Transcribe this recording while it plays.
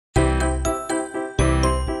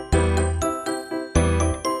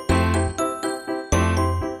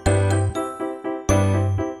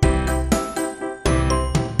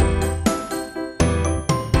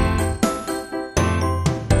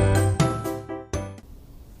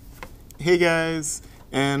Hey guys,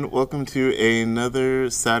 and welcome to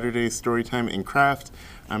another Saturday Storytime in Craft.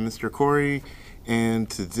 I'm Mr. Corey, and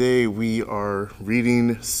today we are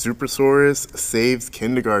reading Saurus Saves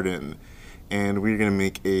Kindergarten. And we're going to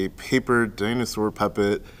make a paper dinosaur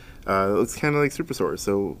puppet that looks kind of like Saurus.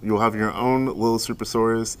 So you'll have your own little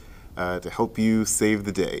Saurus to help you save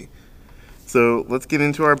the day. So let's get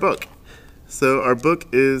into our book. So our book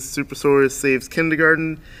is Saurus Saves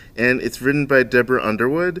Kindergarten, and it's written by Deborah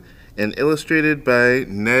Underwood and illustrated by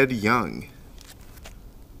Ned Young.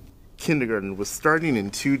 Kindergarten was starting in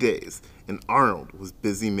 2 days, and Arnold was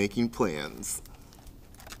busy making plans.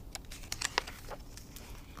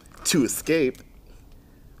 To escape?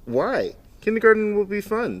 Why? Kindergarten will be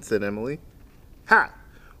fun, said Emily. Ha!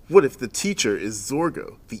 What if the teacher is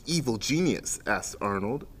Zorgo, the evil genius? Asked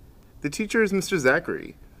Arnold. The teacher is Mr.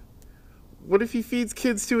 Zachary. What if he feeds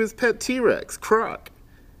kids to his pet T-Rex, Croc?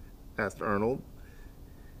 Asked Arnold.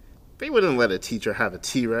 They wouldn't let a teacher have a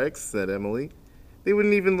T-Rex, said Emily. They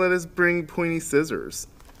wouldn't even let us bring pointy scissors.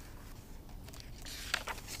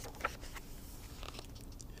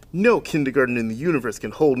 No kindergarten in the universe can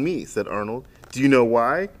hold me, said Arnold. Do you know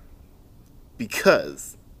why?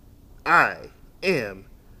 Because I am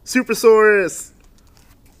Saurus!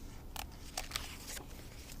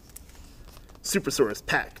 Saurus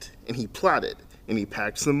packed, and he plotted, and he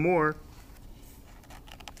packed some more.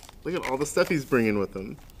 Look at all the stuff he's bringing with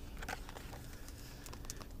him.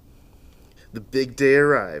 The big day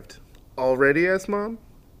arrived. All ready? Asked Mom.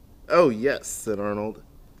 Oh, yes, said Arnold.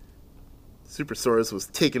 Saurus was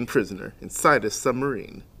taken prisoner inside a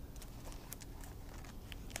submarine.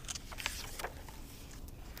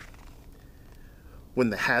 When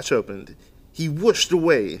the hatch opened, he whooshed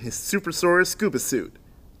away in his Saurus scuba suit.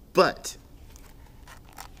 But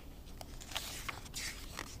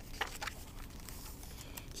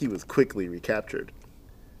he was quickly recaptured.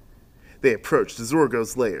 They approached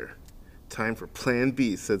Zorgo's lair. Time for Plan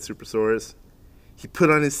B, said Saurus. He put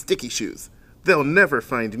on his sticky shoes. They'll never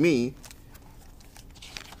find me.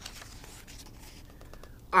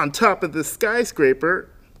 On top of the skyscraper.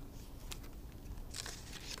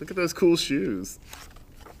 Look at those cool shoes.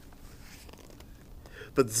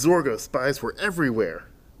 But Zorgo spies were everywhere.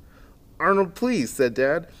 Arnold, please, said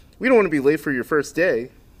Dad. We don't want to be late for your first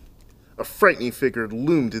day. A frightening figure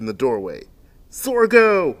loomed in the doorway.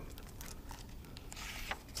 Zorgo!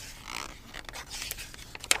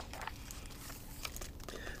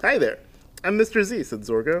 Hi there. I'm Mr. Z, said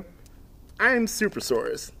Zorgo. I'm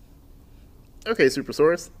Saurus. Okay,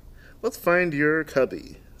 Saurus. Let's find your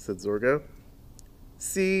cubby, said Zorgo.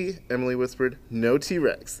 See, Emily whispered, no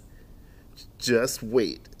T-Rex. Just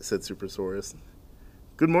wait, said Saurus.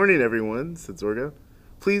 Good morning, everyone, said Zorgo.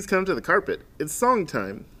 Please come to the carpet. It's song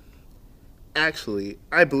time. Actually,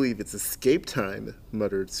 I believe it's escape time,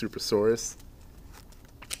 muttered Saurus.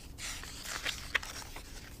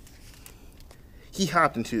 He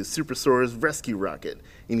hopped into his Saurus rescue rocket,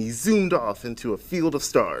 and he zoomed off into a field of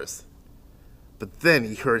stars. But then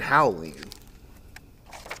he heard howling.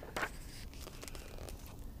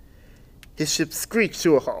 His ship screeched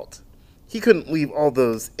to a halt. He couldn't leave all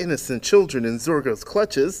those innocent children in Zorgo's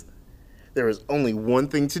clutches. There was only one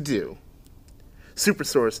thing to do.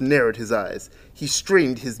 Saurus narrowed his eyes. He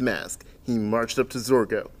straightened his mask. He marched up to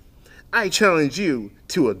Zorgo. I challenge you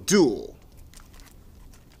to a duel.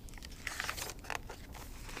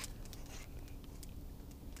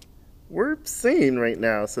 We're sane right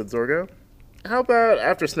now, said Zorgo. How about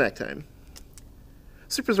after snack time?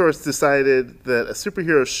 Saurus decided that a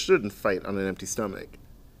superhero shouldn't fight on an empty stomach.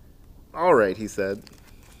 All right, he said.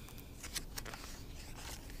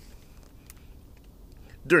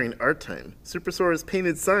 During art time, Saurus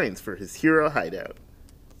painted signs for his hero hideout.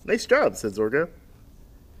 Nice job, said Zorgo.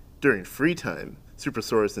 During free time,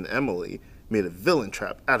 Saurus and Emily made a villain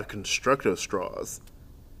trap out of Constructo straws.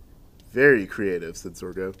 Very creative, said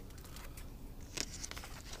Zorgo.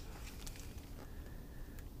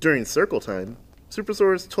 During circle time,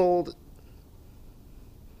 Saurus told...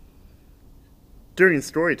 During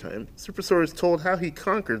story time, Saurus told how he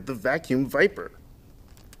conquered the vacuum viper.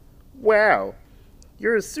 Wow,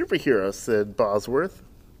 you're a superhero, said Bosworth.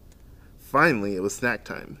 Finally, it was snack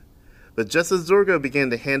time. But just as Zorgo began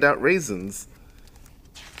to hand out raisins...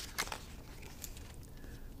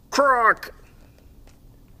 Croc!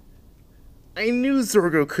 I knew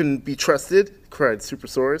Zorgo couldn't be trusted, cried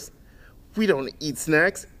Saurus. We don't eat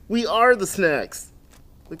snacks. We are the snacks.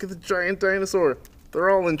 Look at the giant dinosaur. They're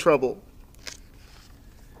all in trouble.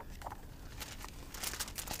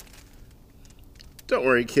 Don't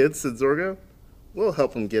worry, kids, said Zorgo. We'll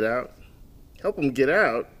help him get out. Help him get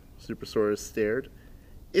out? Saurus stared.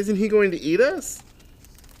 Isn't he going to eat us?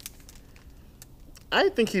 I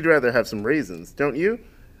think he'd rather have some raisins, don't you?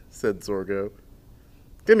 Said Zorgo.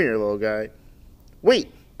 Come here, little guy.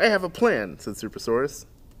 Wait, I have a plan, said Supersaurus.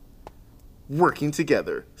 Working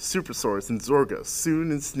together, Supersaurus and Zorgo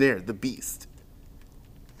soon ensnared the beast.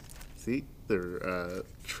 See, they're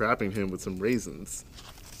trapping him with some raisins.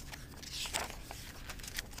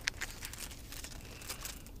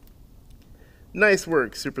 Nice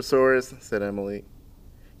work, Supersaurus, said Emily.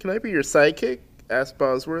 Can I be your sidekick? Asked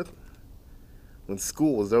Bosworth. When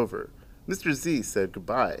school was over, Mr. Z said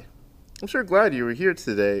goodbye. I'm sure glad you were here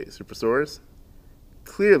today, Supersaurus.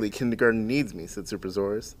 Clearly kindergarten needs me, said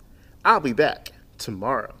Supersaurus. I'll be back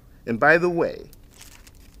tomorrow. And by the way,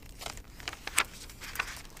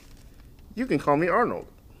 you can call me Arnold.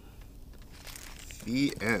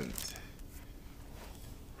 The end.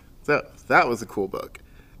 So that was a cool book.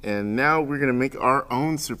 And now we're going to make our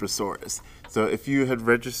own Supersaurus. So if you had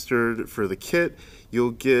registered for the kit,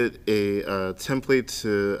 you'll get a template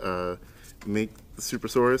to make the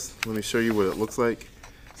Supersaurus. Let me show you what it looks like.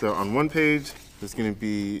 So on one page, there's going to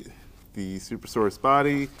be the Supersaurus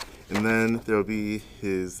body, and then there'll be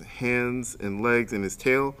his hands and legs and his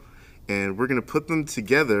tail. And we're going to put them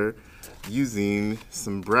together using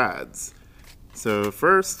some brads. So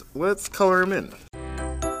first, let's color them in.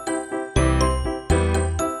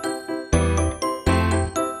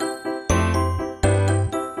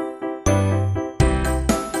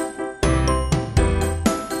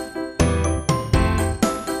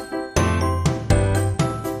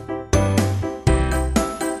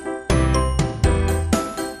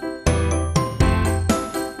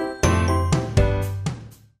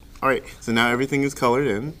 All right, so now everything is colored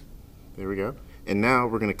in. There we go. And now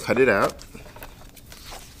we're going to cut it out.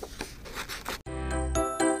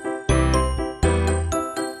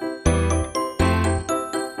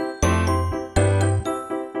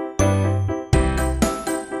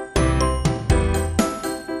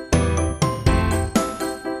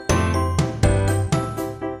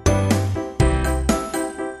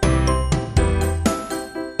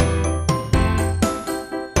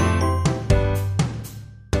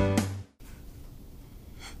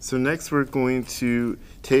 So next we're going to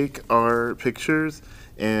take our pictures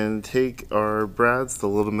and take our brads, the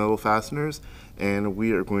little metal fasteners, and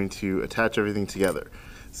we are going to attach everything together.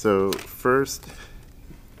 So first,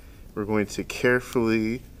 we're going to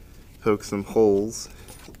carefully poke some holes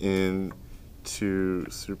into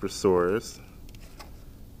Supersaurus.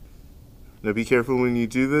 Now be careful when you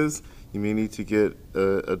do this. You may need to get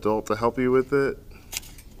an adult to help you with it.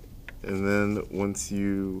 And then once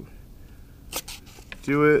you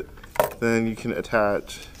do it, then you can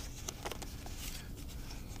attach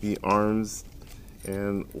the arms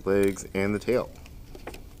and legs and the tail.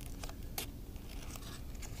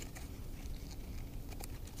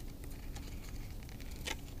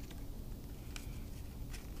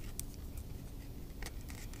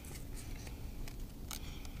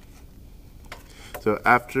 So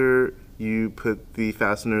after you put the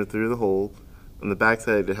fastener through the hole, on the back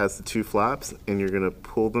side it has the two flaps, and you're going to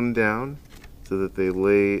pull them down so that they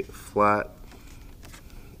lay flat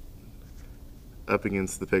up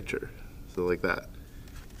against the picture. So like that.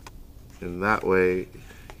 And that way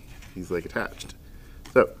he's like attached.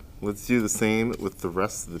 So let's do the same with the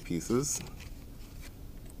rest of the pieces.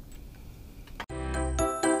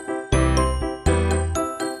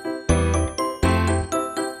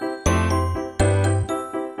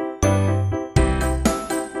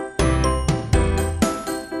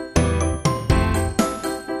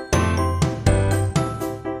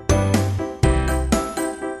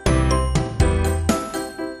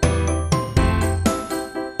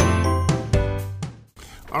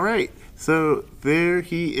 All right, so there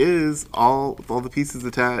he is, with all the pieces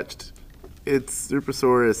attached. It's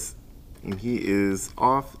Supersaurus, and he is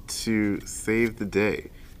off to save the day.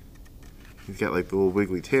 He's got like the little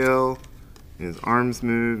wiggly tail, and his arms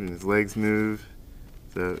move, and his legs move.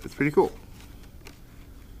 So it's pretty cool.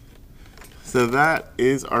 So that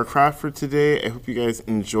is our craft for today. I hope you guys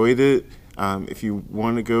enjoyed it. If you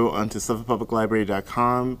want to go onto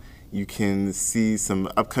suffolkpubliclibrary.com, you can see some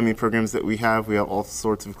upcoming programs that we have. We have all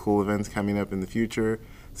sorts of cool events coming up in the future,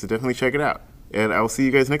 so definitely check it out. And I will see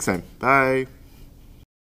you guys next time. Bye.